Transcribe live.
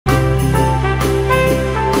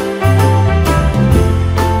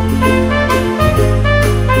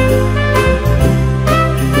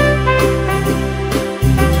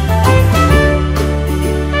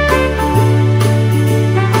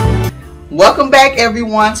Welcome back,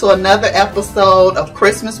 everyone, to another episode of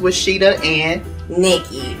Christmas with Sheeda and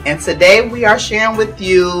Nikki. And today we are sharing with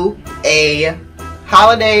you a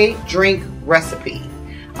holiday drink recipe.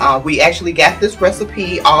 We actually got this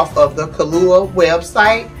recipe off of the Kahlua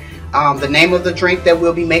website. The name of the drink that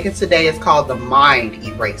we'll be making today is called the Mind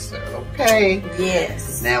Eraser. Okay?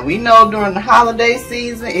 Yes. Now, we know during the holiday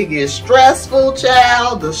season it gets stressful,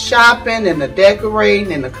 child. The shopping and the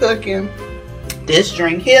decorating and the cooking. This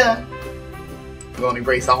drink here, we're going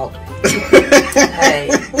to erase all of it. Hey,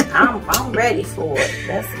 I'm ready for it.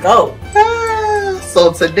 Let's go.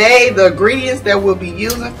 So today, the ingredients that we'll be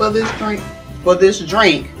using for this drink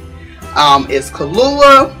is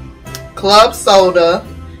Kahlua, club soda,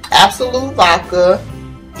 absolute vodka,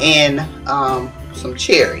 and some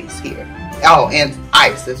cherries here. Oh, and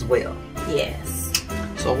ice as well. Yes.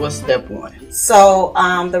 So what's step one? So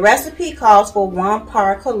the recipe calls for 1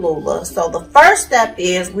 part Kahlua. So the first step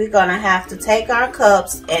is we're gonna have to take our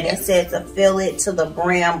cups, and it says to fill it to the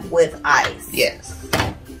brim with ice. Yes.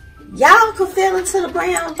 Y'all can fill it to the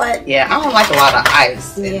brim, but yeah, I don't like a lot of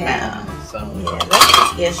ice in mine. So yeah, let's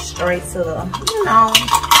just get straight to the,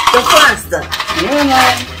 the fun stuff.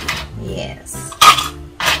 Yes.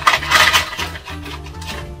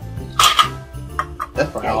 That's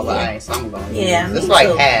for all the ice I'm going to use. It's me like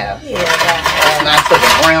too. half. Yeah, about half. It's not to the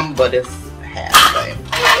brim, but it's half, babe.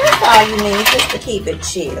 That's all you need, just to keep it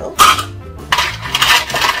chill.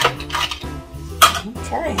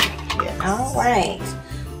 Okay. Yes. All right.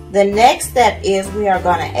 The next step is we are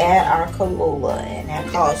going to add our Kahlua, and that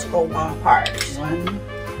calls for 1 part.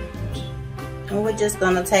 And we're just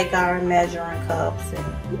going to take our measuring cups and,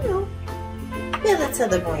 fill it to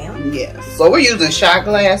the brim. Yes. So we're using shot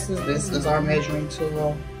glasses. This is our measuring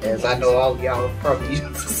tool. As I know all of y'all are probably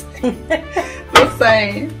using the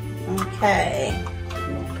same. Okay.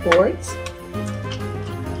 Pour it.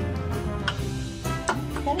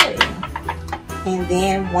 Okay. And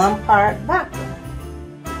then 1 part vodka.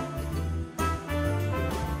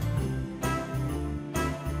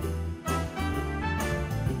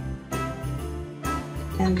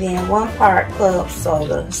 And then 1 part club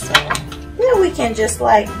soda. So yeah, we can just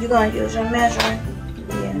you're gonna use your measuring.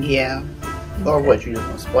 Yeah. Or what, you just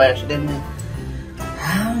gonna splash it in there?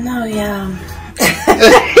 I don't know, y'all.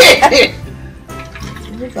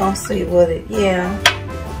 We're gonna see what it. I'm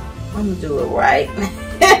gonna do it right.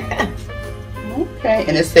 Okay.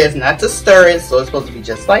 And it says not to stir it, so it's supposed to be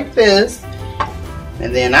just like this.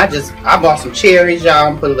 And then I bought some cherries, y'all,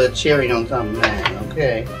 and put a little cherry on top of mine.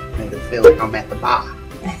 Okay. Make it feel like I'm at the bar.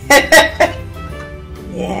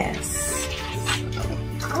 Yes.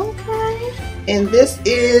 Okay. And this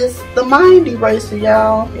is the Mind Eraser,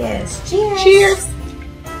 y'all. Yes. Cheers. Cheers.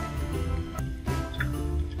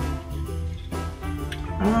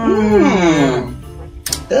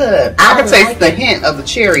 Good. I can taste the hint of the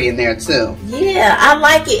cherry in there too. Yeah, I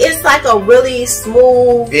like it. It's like a really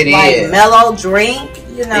smooth, mellow drink.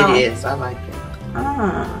 It is. I like it.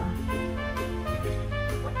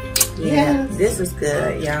 Yeah, this is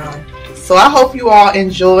good, y'all. So I hope you all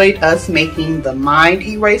enjoyed us making the Mind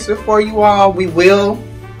Eraser for you all. We will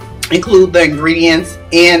include the ingredients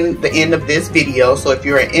in the end of this video. So if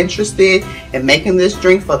you're interested in making this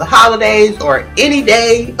drink for the holidays or any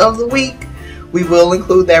day of the week, we will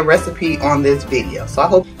include that recipe on this video. So I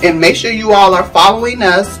hope, and make sure you all are following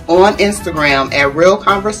us on Instagram at Real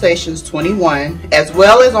Conversations 21, as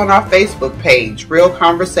well as on our Facebook page, Real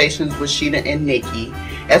Conversations with Sheeda and Nikki,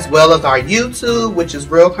 as well as our YouTube, which is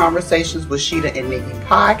Real Conversations with Sheeda and Nikki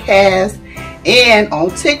podcast, and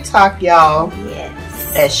on TikTok, y'all,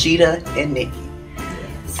 at Sheeda and Nikki.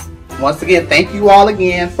 Yes. Once again, thank you all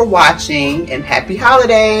again for watching, and happy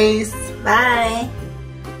holidays. Bye.